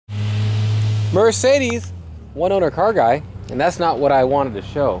Mercedes, one owner car guy, and that's not what I wanted to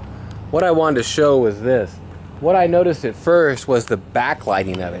show. What I wanted to show was this. What I noticed at first was the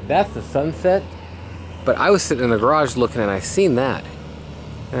backlighting of it. That's the sunset, but I was sitting in the garage looking and I seen that.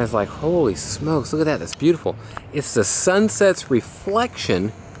 And I was like, holy smokes, look at that, that's beautiful. It's the sunset's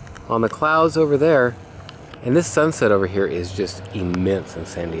reflection on the clouds over there. And this sunset over here is just immense in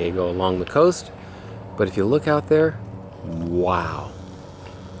San Diego along the coast. But if you look out there, wow,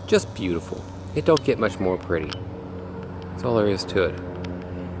 just beautiful. It don't get much more pretty. That's all there is to it.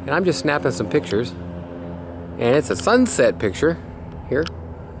 And I'm just snapping some pictures. And it's a sunset picture here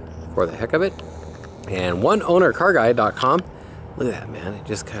for the heck of it. And oneownercarguy.com. Look at that, man. It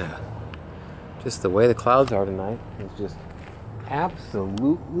just kind of, just the way the clouds are tonight is just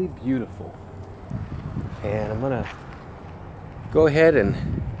absolutely beautiful. And I'm gonna go ahead and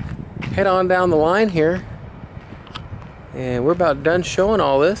head on down the line here. And we're about done showing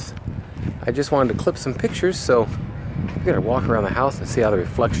all this. I just wanted to clip some pictures, so we're gonna walk around the house and see how the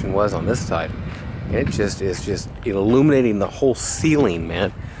reflection was on this side. And it just is just illuminating the whole ceiling,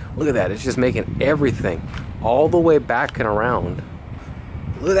 man. Look at that, it's just making everything all the way back and around.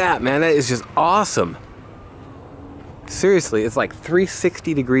 Look at that, man, that is just awesome. Seriously, it's like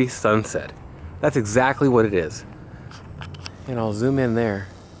 360-degree sunset. That's exactly what it is. And I'll zoom in there.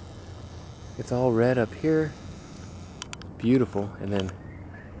 It's all red up here. Beautiful. And then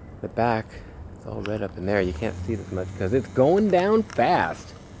the back, it's all red up in there. You can't see it as much because it's going down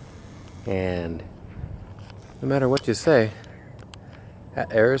fast. And no matter what you say,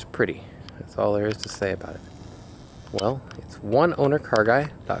 that air is pretty. That's all there is to say about it. Well, it's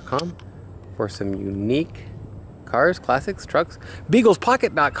oneownercarguy.com for some unique cars, classics, trucks.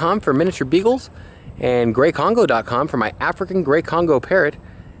 Beaglespocket.com for miniature beagles. And greycongo.com for my African Grey Congo parrot.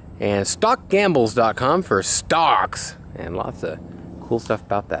 And stockgambles.com for stocks. And lots of cool stuff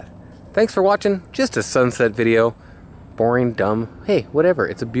about that. Thanks for watching. Just a sunset video. Boring, dumb. Hey, whatever.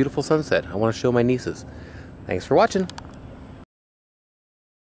 It's a beautiful sunset. I want to show my nieces. Thanks for watching.